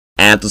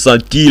to some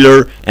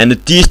dealer and a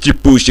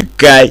distribution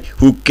guy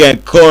who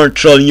can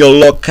control your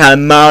local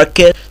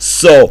market.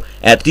 So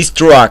this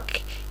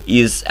truck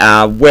is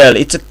well,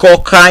 it's a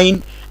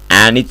cocaine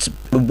and it's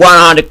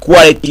 100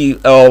 quality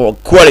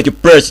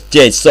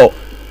percentage. So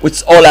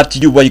it's all up to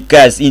you. What you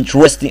guys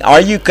interesting? Are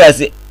you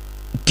guys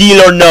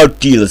deal or no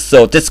deal?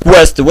 So this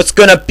question, what's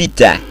gonna be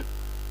that?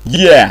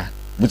 Yeah,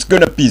 what's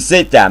gonna be?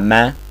 Say that,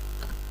 man.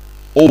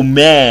 Oh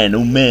man,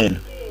 oh man.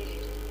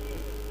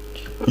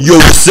 Yo,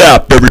 what's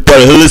up,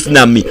 everybody? Listen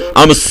at me.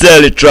 I'm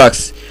selling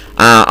trucks.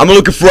 I'm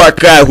looking for a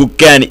guy who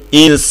can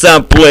in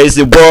some place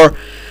where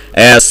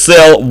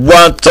sell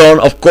 1 ton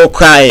of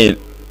cocaine.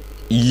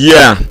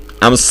 Yeah,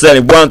 I'm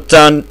selling 1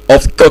 ton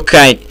of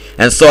cocaine,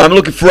 and so I'm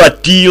looking for a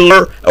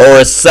dealer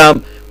or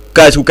some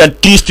guys who can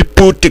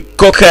distribute the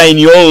cocaine in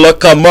your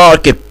local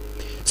market.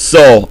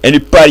 So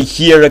anybody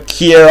here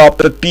care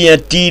of being a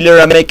dealer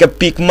and make a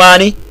big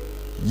money?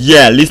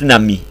 Yeah, listen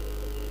at me.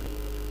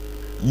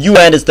 You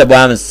understand what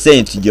I'm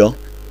saying to you?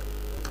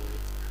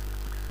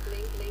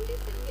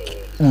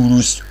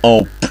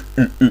 Oh,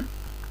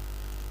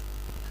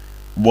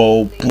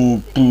 whoa,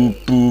 boo, boo,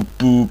 boo,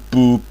 boo,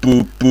 boo,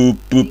 boo, boo, boo,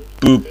 boo,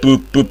 boo,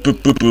 boo,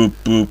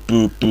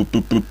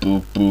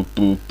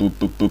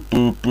 boo,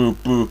 boo, boo,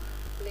 boo.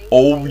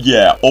 Oh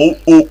yeah. Oh.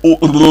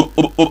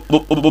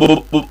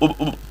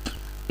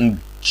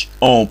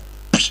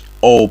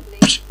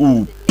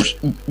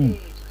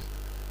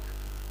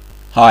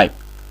 Hi.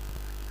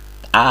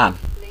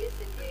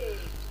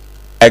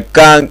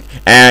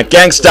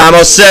 Gangsta,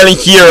 I'm selling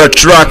here a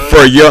truck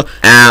for you.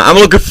 I'm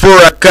looking for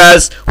a guy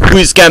who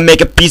is gonna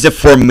make a pizza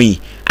for me.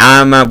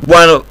 I'm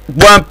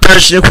one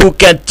person who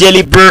can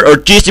deliver or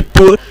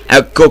distribute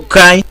a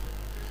cocaine.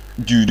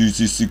 Dude, this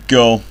is a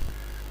go.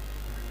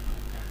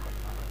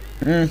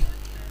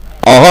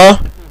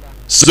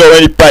 So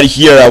anybody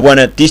here I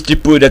wanna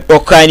distribute a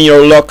cocaine in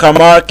your local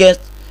market?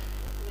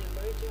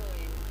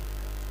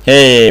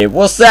 Hey,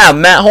 what's up,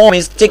 man?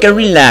 Homies, take a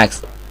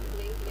relax.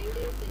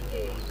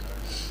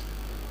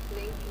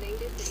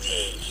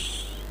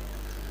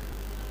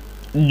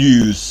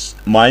 Use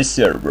my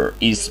server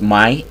is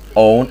my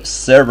own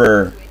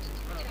server.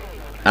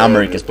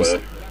 America's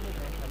possible.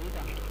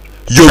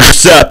 Yo,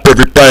 what's up,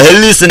 everybody? Hey,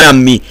 listen at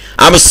me.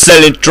 I'm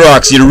selling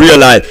trucks in real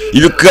life. If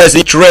you guys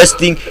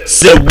interesting,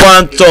 sell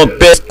 1 ton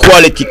best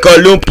quality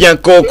Colombian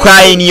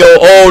cocaine in your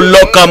own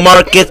local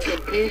market.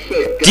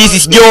 This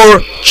is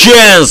your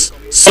chance.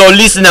 So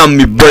listen at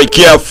me very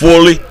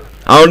carefully.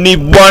 I need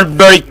one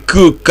very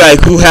good guy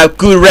who have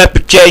good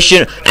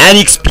reputation and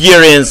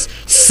experience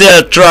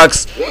sell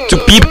trucks to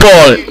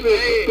people.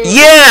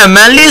 Yeah,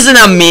 man, listen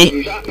at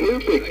me.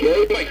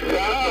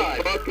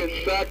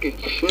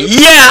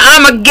 Yeah,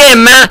 I'm a gay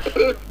man.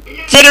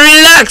 Take a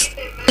relax.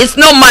 It's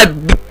not my.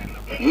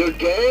 You're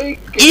gay?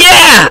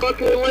 Yeah.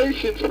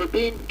 Congratulations for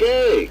being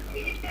gay.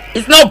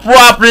 It's no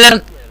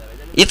problem.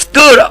 It's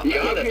good.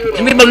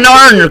 People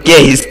know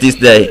gays this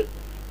day.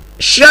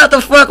 Shut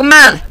the fuck,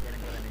 man.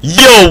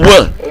 Yo,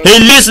 hey,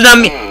 listen at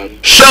me.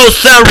 Show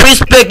some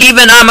respect.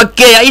 Even I'm a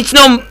gay.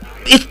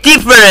 It's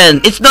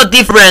different. It's not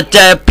different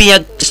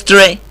being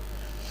straight.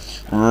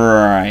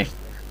 Right.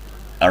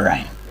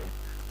 Alright.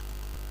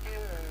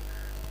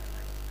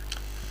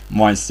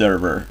 My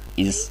server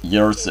is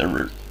your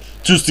server.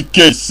 Just in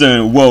case,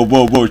 son.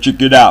 Whoa,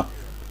 check it out.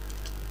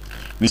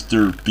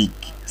 Mr. Big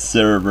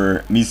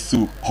Server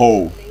Misu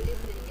Ho.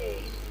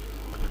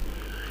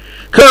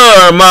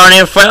 Good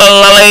morning,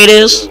 fellow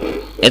ladies.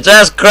 It's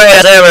as great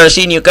as I've ever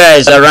seen you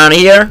guys around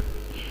here.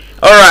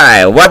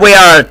 Alright, what we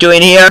are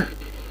doing here?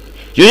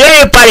 Does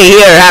anybody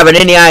here have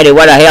any idea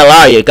what the hell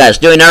are you guys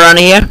doing around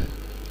here?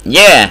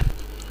 Yeah.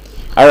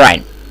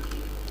 Alright.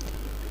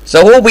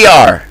 So who we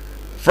are?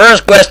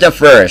 First question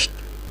first.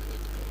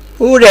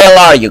 Who the hell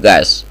are you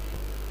guys?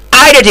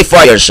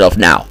 Identify yourself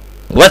now.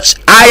 Let's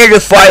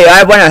identify you.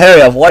 I wanna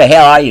hear of what the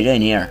hell are you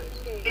doing here?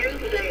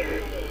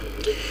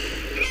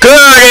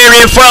 Good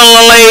evening,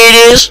 fellow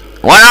ladies.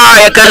 What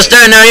are you guys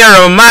doing here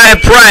on my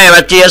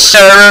private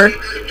server?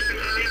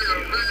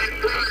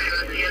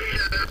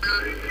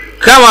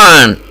 Come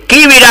on,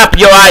 give it up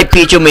your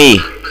IP to me.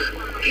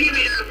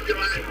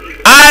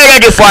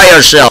 Identify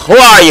yourself. Who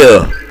are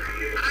you?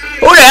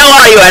 Who the hell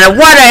are you and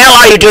what the hell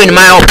are you doing in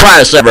my own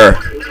private server?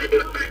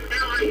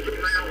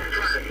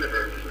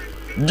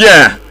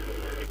 Yeah.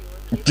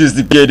 Just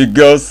to get a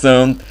go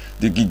some.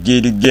 To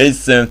get a gay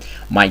some.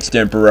 Mike's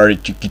temporary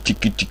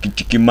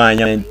chiki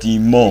Maya.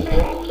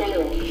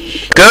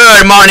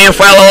 Good morning,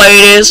 fellow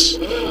ladies.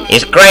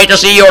 It's great to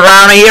see you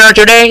around here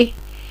today.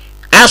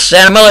 As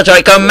a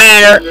military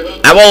commander,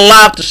 I would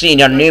love to see you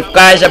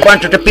guys, a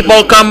bunch of the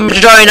people come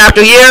join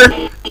after here.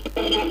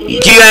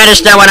 Do you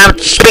understand when I'm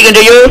speaking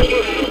to you?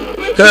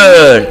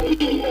 Good.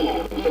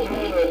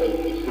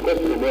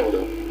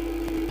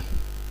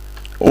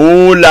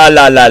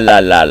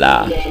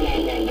 La.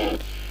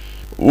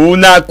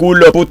 Una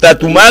culo puta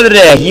tu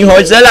madre,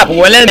 hijo de la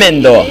puela el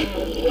mendo.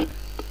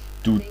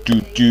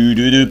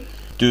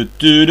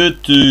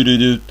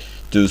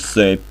 to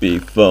say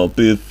before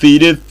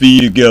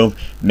feed go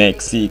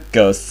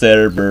Mexico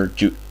server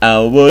to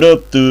what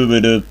up to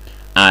it.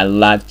 I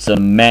like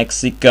some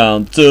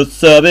Mexican to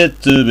sub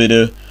it to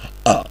it.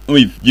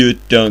 If you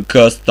don't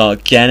cost no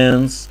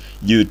cannons,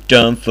 you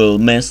don't feel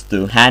mess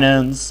to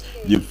hands,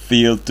 you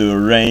feel to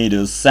raid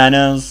to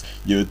sentence,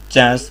 you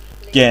just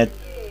get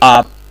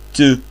up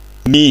to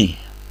me.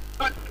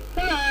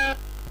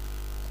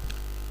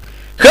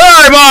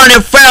 Good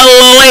morning,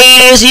 fellow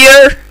ladies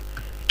here.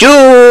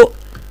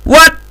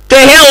 What the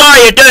hell are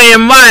you doing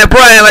in my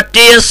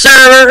private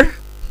server?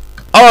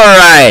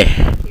 Alright,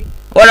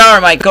 what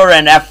are my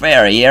current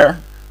affairs here?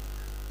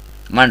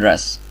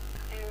 Mandras.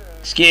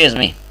 Excuse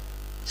me,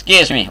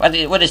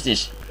 what is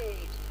this?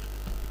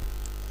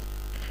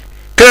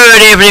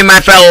 Good evening,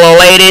 my fellow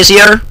ladies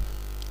here.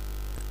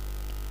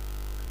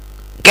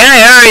 Can I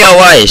hear your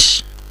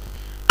voice?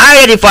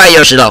 Identify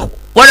yourself.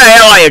 What the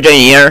hell are you doing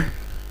here?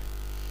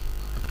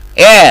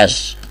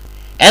 Yes,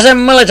 as a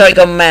military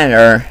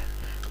commander,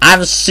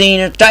 I've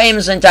seen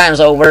times and times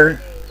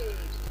over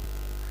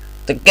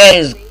the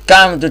guys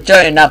come to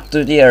turn up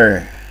to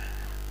there.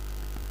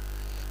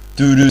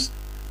 To this,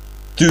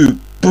 to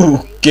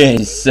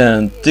bookcase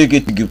and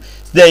ticket to go,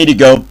 stay to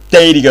go,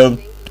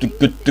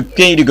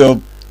 to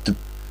go.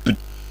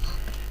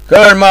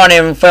 Good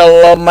morning,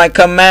 fellow my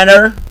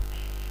commander.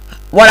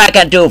 What I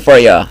can do for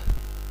you?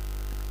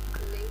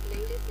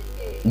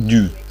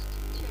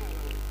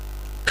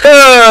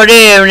 Good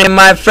evening,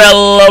 my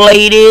fellow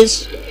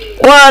ladies.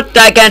 What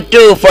I can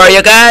do for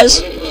you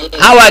guys?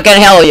 How I can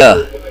help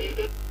you?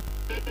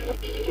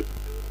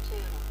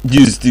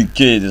 Just in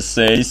case to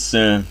say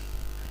so.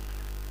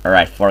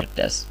 Alright, forget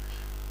this.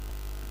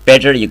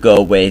 Better you go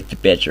away, the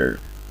better.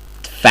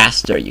 The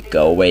faster you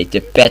go away,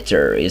 the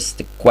better is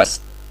the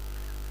quest.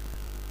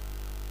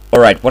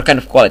 Alright, what kind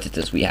of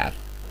qualities we have?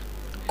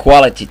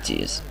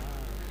 Qualities.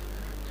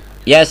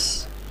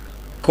 Yes,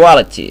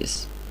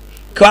 qualities.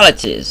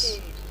 Qualities.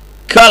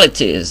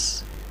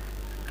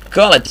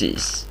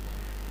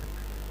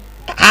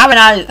 Haven't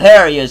I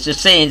heard you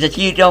just saying that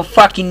you don't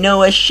fucking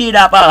know a shit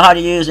about how to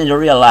use in the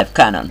real life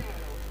canon?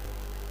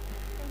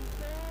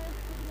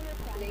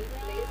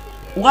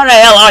 What the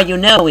hell are you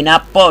knowing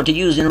about to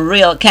use in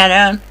real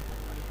canon?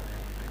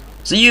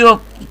 So you're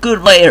a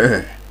good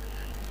player.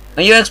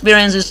 And your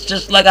experience is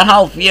just like a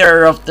half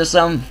year of the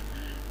some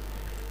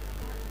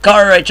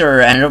character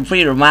and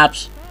freedom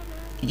maps.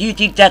 You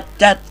think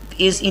that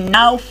is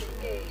enough?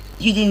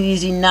 You think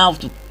it's enough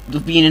to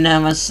be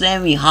a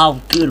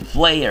semi-half good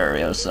player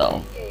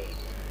yourself?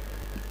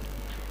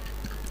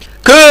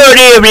 Good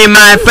evening,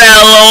 my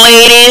fellow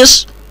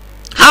ladies.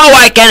 How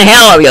I can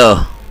help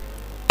you?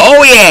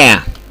 Oh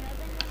yeah.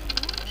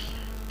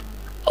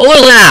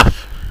 Listen up.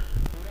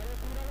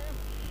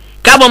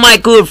 Couple of my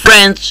good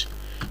friends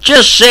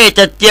just said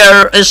that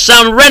there is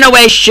some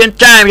renovation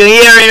time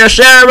here in the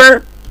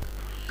server.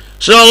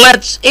 So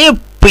let's it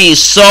be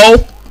so.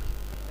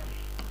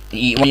 What do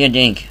you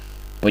think?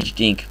 What do you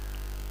think?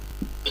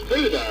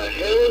 Who the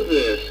hell is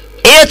this?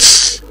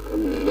 It's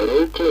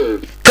No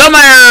clue.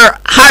 Commander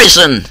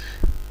Harrison.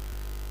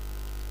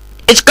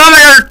 It's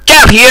Commander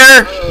Jeff here.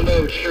 I don't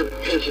know, it's sure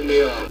pissing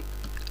me off.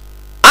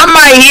 I'm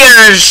right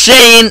here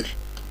saying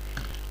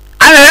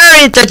I'm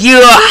hearing that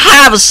you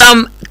have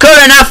some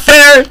current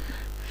affair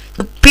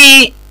to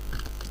be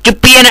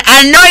an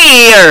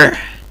annoyer.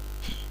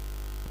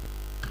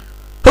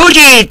 Who do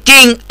you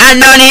think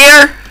unknown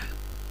here?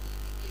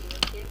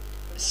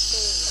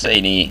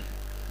 Say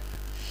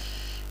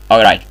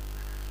Alright.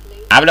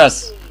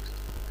 Hablos.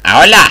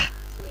 Hola.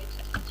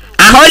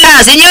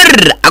 Hola,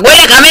 señor.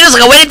 Abuela Cameno,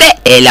 abuelete.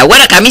 El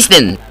abuela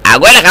Camisten.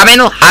 Abuela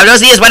Cameno. Hablos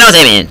días buenos,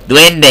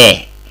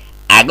 duende.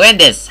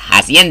 Agüendes.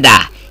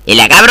 Hacienda. Y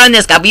la cabrón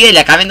escapó y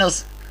la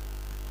Camenos.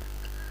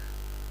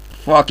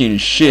 Fucking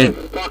shit.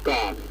 Fuck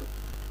off.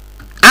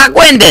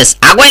 Agüendes.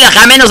 Abuela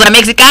Camenos de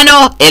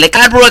mexicano. El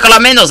carro de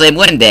colomeno se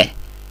muende.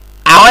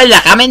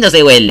 Abuela Cameno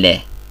se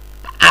huele.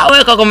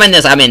 Abuela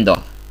Comendes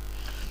Camendo.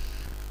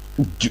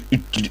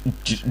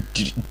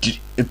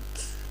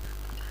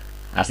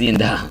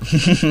 Hacienda.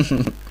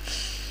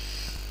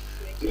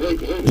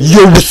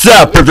 Yo, what's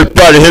up,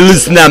 everybody? Hey,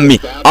 listen at me.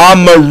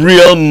 I'm a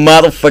real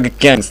motherfucking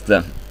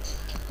gangster.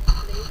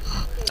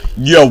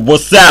 Yo,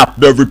 what's up,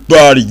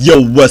 everybody?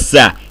 Yo, what's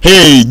up?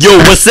 Hey, yo,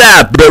 what's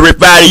up,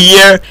 everybody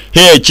here?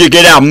 Hey, check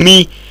it out,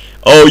 me.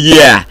 Oh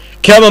yeah,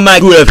 come on, my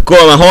good,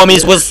 call my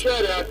homies. What's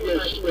Shut up, you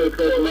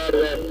stupid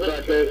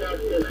motherfucker.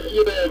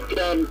 You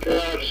dumb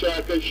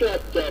cocksucker.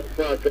 Shut the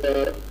fuck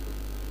up.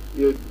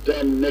 You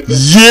dumb nigga.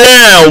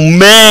 yeah,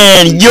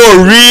 man,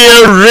 you're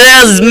real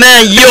res,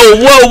 man. Yo,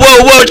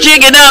 whoa,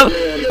 check it out.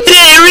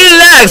 Hey,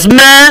 relax,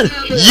 man.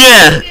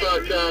 Yeah.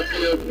 Fuck off,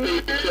 you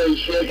piece of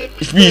shit.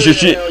 Piece of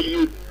shit. Hell,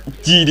 you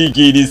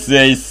GDKD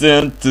say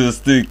some to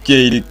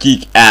the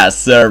kick ass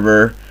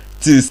server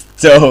to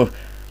stow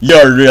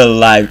your real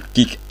life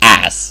kick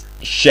ass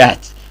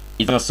shit.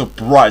 It's a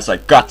surprise I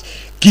got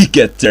kick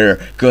it there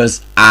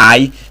cause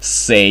I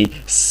say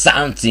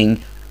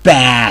something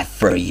bad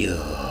for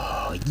you.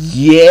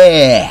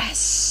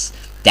 Yes,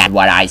 that's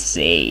what I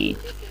say.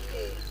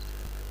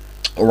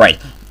 Alright,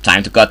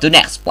 time to go to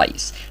next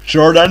place.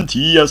 Jordan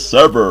Tia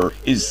server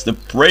is the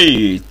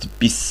prey to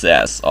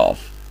possess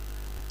of.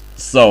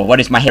 So, what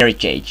is my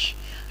heritage?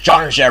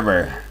 Jordan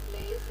server.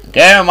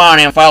 Good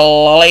morning,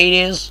 fellow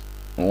ladies.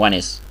 What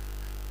is?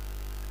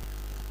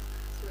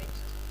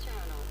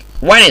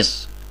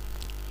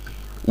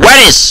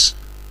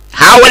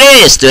 How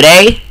it is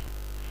today?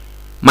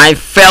 My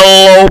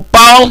fellow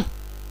pal?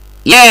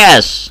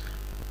 Yes.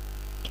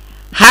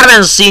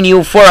 Haven't seen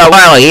you for a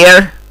while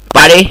here,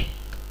 buddy.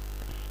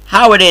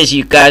 How it is,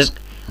 you guys?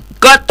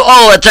 Got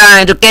all the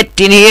time to get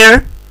in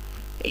here?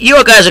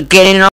 You guys are getting